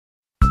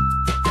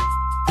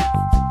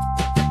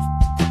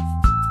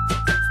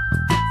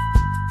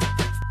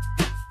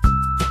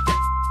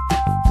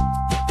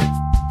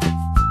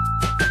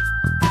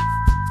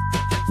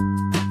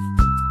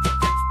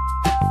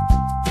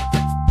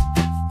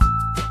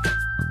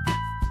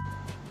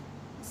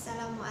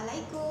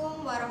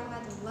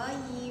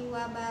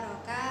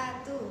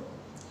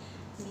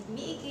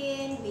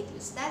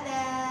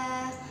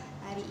Ustazah.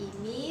 Hari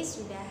ini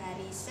sudah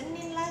hari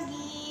Senin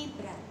lagi,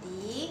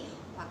 berarti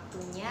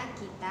waktunya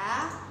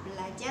kita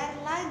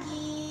belajar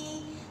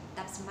lagi.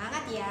 Tetap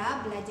semangat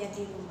ya belajar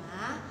di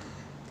rumah.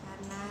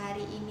 Karena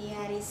hari ini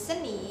hari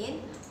Senin,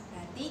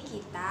 berarti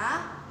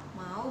kita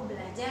mau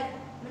belajar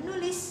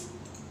menulis.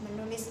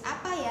 Menulis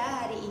apa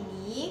ya hari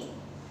ini?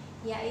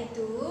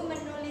 Yaitu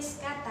menulis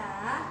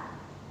kata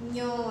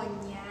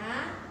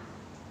nyonya,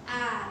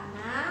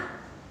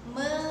 anak,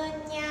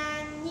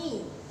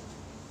 menyanyi.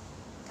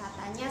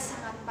 Katanya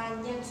sangat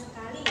panjang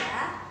sekali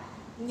ya.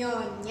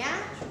 Nyonya,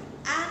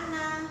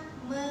 anak,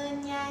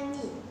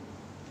 menyanyi.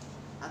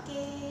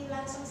 Oke,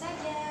 langsung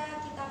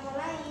saja kita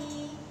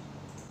mulai.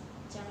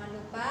 Jangan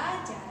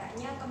lupa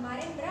jaraknya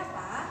kemarin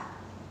berapa?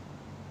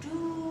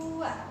 2.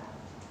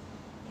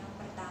 Yang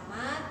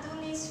pertama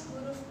tulis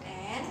huruf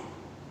N.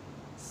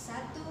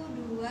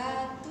 1,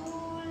 2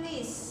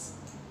 tulis.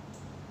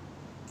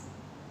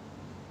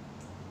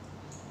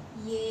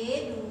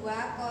 Y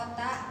 2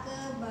 kotak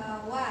ke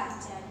bawah,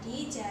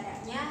 jadi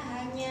jaraknya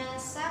hanya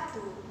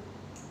 1.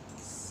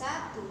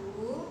 1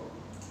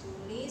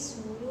 tulis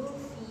huruf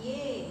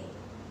Y.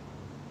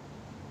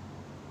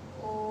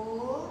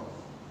 O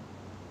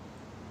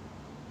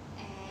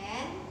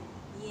N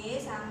Y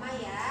sama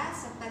ya,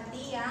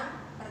 seperti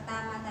yang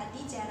pertama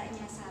tadi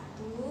jaraknya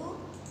 1.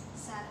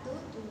 1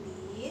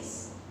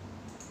 tulis.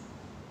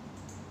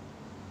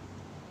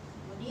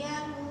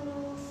 Kemudian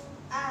huruf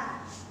A.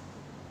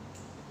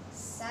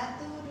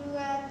 1,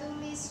 2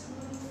 tulis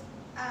huruf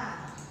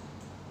A.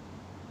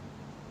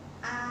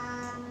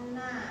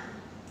 Ana.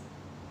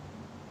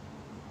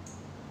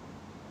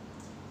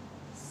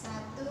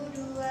 1,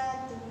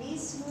 2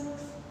 tulis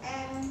huruf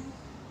M.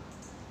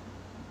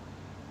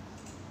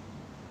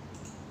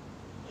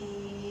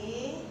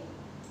 E.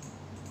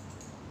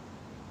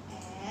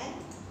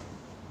 N.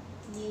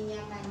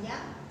 Y-nya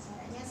panjang,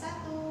 jaraknya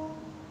 1.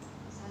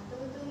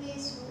 1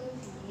 tulis huruf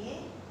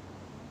Y.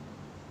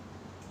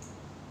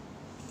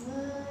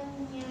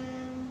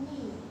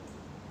 Menyanyi.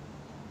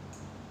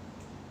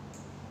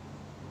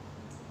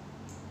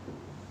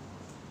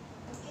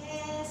 Oke,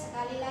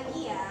 sekali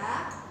lagi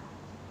ya.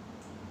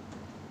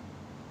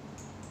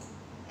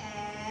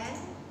 N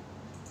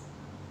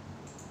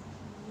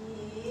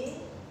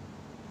Y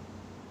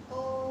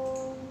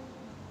O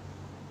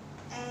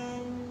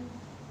N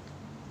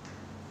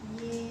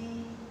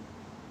Y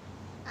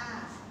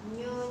A.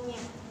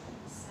 Nyonya.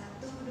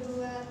 1,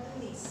 2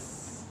 tulis.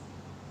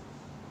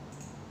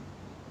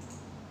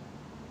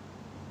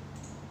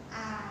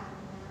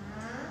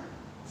 Anak,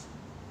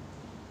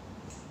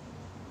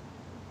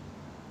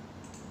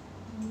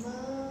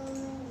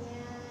 menyanyi.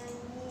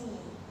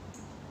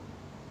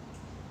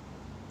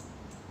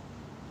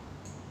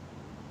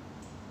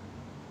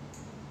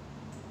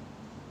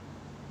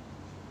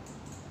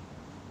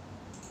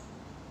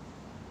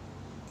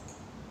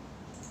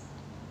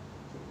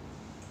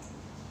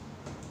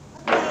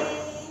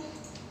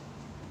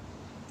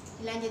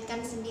 Dilanjutkan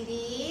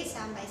sendiri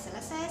sampai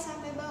selesai,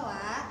 sampai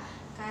bawah.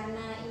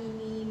 Karena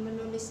ini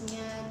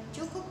menulisnya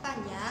cukup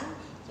panjang,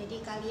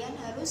 jadi kalian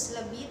harus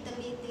lebih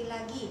teliti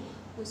lagi,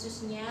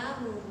 khususnya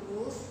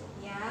huruf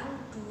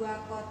yang 2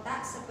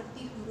 kotak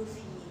seperti huruf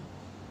Y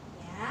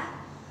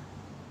ya.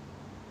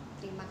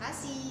 Terima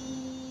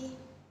kasih.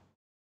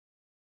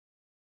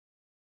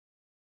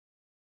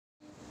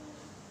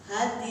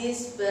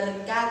 Hadits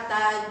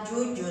berkata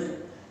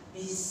jujur.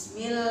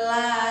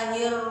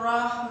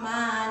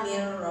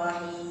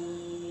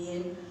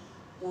 Bismillahirrahmanirrahim.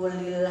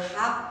 Qulil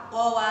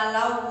haqqo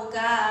walau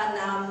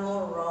kana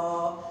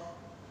murra.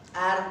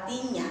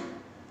 Artinya,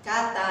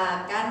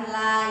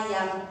 katakanlah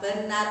yang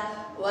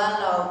benar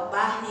walau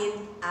pahit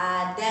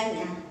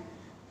adanya.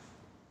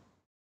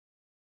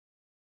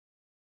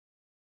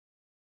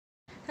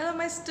 Hello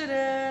my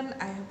student,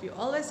 I hope you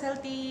always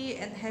healthy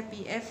and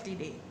happy every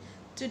day.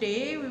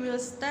 Today we will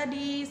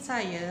study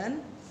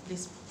science.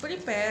 Please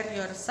prepare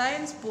your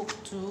science book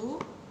too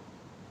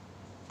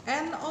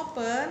and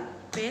open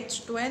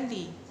page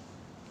 20.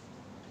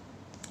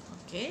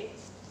 Okay.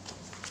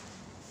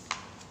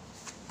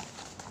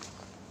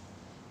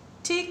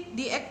 Tick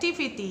the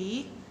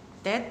activity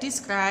that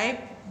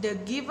describe the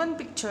given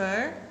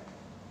picture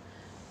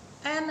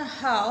and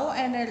how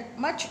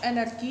much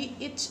energy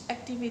each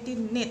activity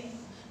need.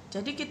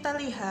 Jadi kita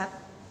lihat,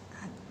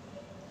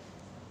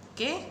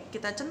 oke,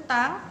 kita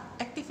centang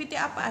activity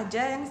apa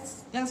aja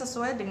yang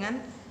sesuai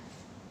dengan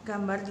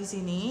gambar di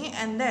sini,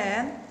 and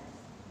then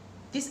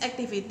this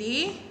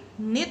activity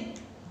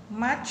needs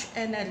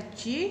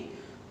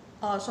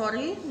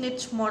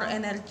more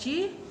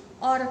energy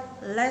or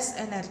less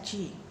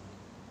energy.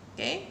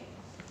 Okay,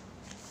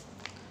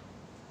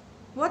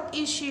 what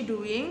is she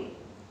doing?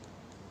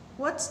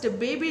 What's the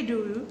baby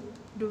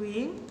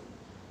doing?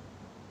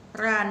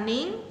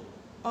 Running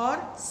or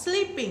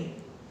sleeping?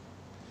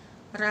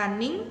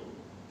 Running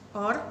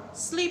or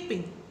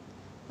sleeping?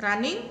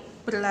 Running,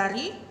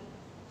 berlari?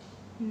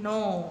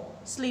 No.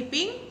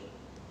 Sleeping?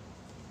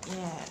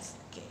 Yes.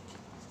 Okay.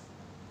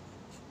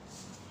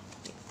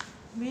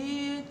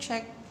 We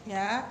check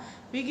ya.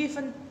 We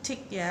given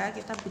tick ya,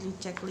 kita pilih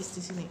checklist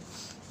di sini.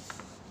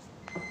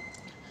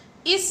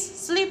 Is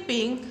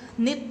sleeping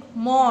need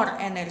more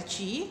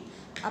energy?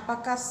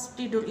 Apakah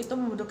tidur itu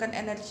membutuhkan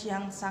energi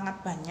yang sangat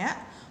banyak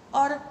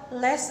or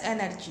less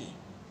energy?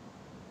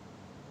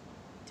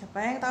 Siapa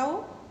yang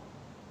tahu?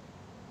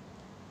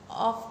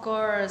 Of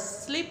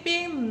course,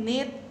 sleeping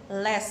need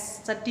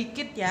less,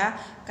 sedikit ya,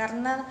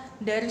 karena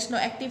there is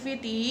no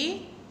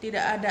activity,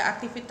 tidak ada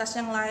aktivitas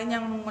yang lain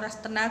yang menguras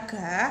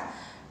tenaga,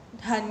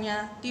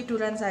 hanya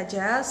tiduran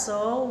saja,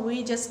 so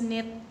we just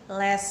need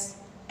less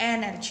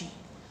energy.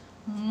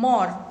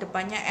 More,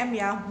 depannya M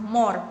ya,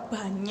 more,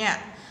 banyak.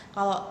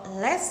 Kalau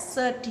less,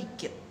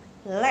 sedikit,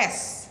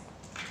 less.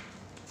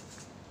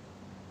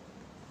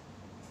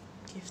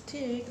 Give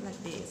tick like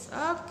this.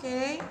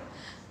 Okay.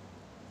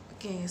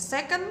 Okay,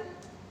 second,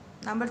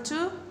 number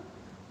 2,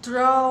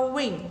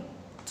 drawing.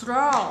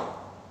 Draw,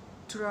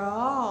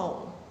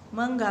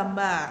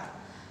 menggambar.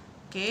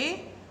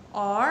 Okay,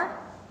 or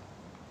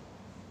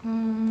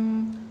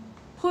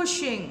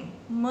pushing,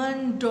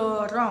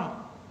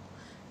 mendorong.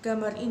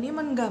 Gambar ini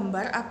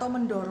menggambar atau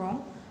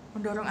mendorong.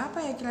 Mendorong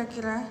apa ya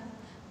kira-kira?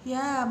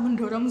 Ya,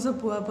 mendorong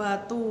sebuah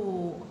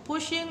batu.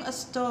 Pushing a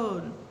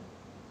stone.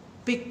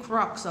 Big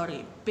rock.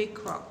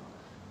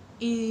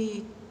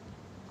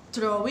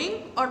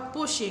 Drawing or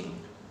pushing?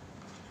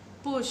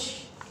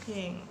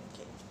 Pushing.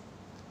 Okay.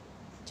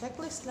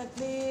 Checklist like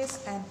this.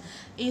 And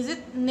is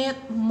it need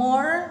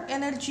more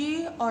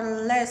energy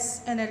or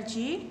less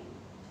energy?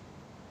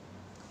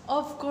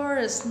 Of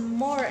course,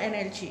 more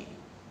energy.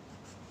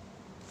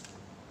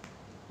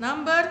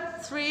 Number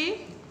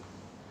 3,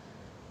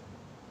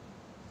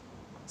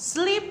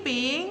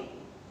 sleeping,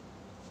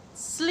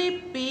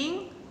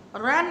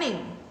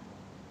 running.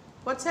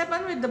 What's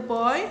happened with the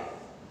boy?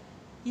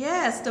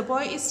 Yes, the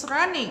boy is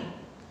running.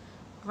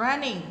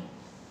 Running.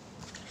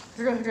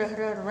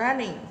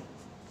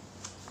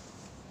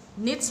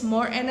 Needs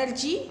more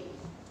energy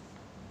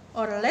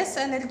or less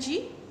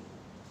energy?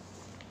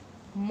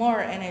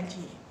 More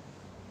energy.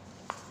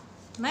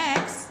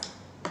 Next.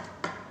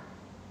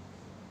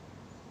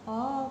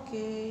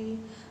 Okay.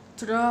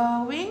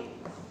 Drawing,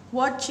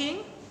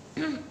 watching.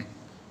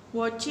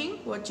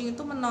 Watching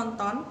itu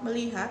menonton,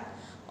 melihat,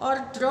 or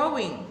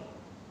drawing,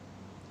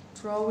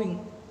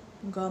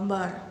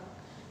 gambar.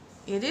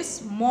 It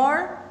is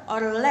more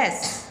or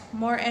less,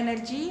 more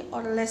energy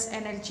or less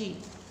energy.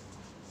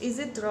 Is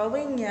it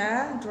drawing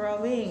ya?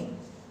 Drawing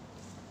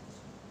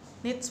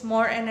needs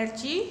more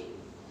energy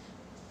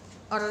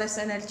or less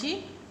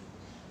energy?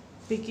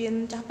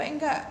 Bikin capek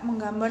enggak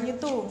menggambar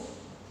itu?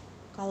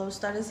 Kalau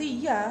Ustazah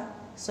sih iya.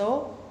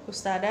 So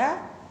Ustazah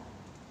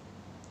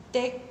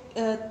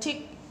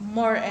take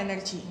more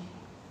energy.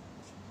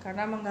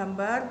 Karena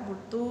menggambar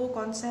butuh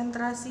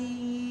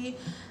konsentrasi,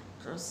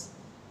 terus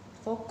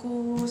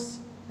fokus,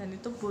 dan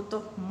itu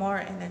butuh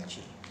more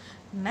energy.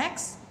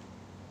 Next,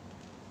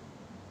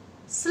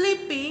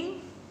 sleeping,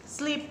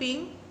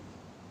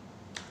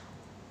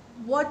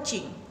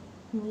 watching,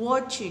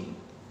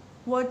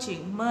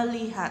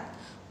 melihat,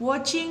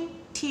 watching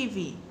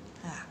TV.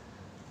 Nah,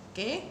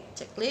 oke,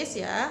 checklist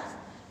ya.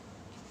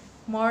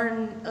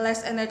 More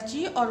less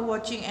energy or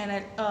watching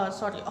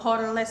or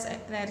less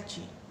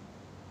energy.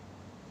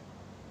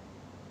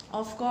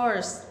 Of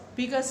course,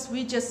 because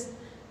we just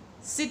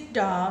sit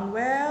down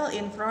well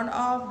in front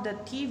of the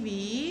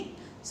TV,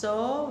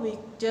 so we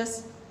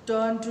just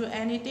don't do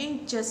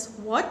anything,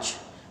 just watch,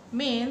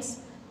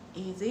 means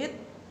is it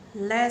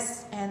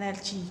less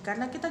energy?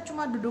 Karena kita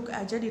cuma duduk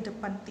aja di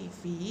depan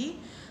TV,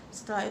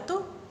 setelah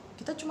itu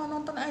kita cuma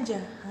nonton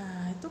aja.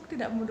 Nah, itu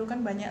tidak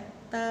membutuhkan banyak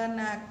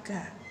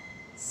tenaga.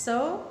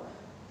 So,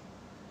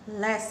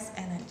 less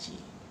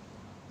energy.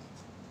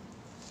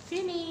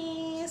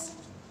 Finish.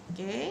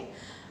 Okay.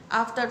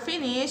 After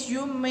finish,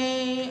 you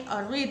may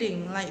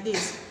reading like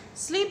this.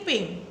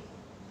 Sleeping,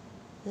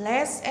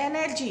 less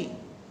energy.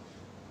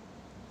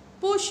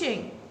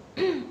 Pushing,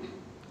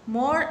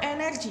 more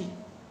energy.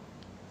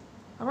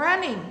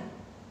 Running,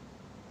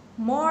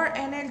 more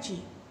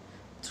energy.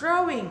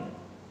 Throwing,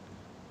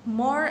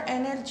 more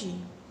energy.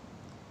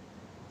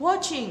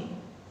 Watching,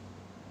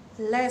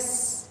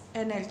 less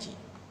energy.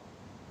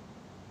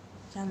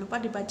 Jangan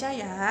lupa dibaca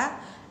ya.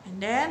 And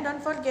then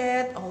don't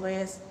forget,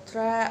 always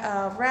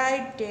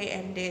write day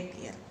and date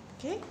here.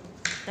 Okay?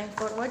 Thanks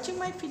for watching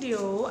my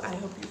video. I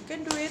hope you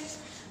can do it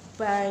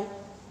by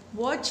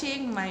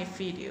watching my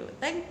video.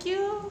 Thank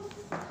you.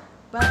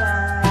 Bye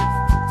bye.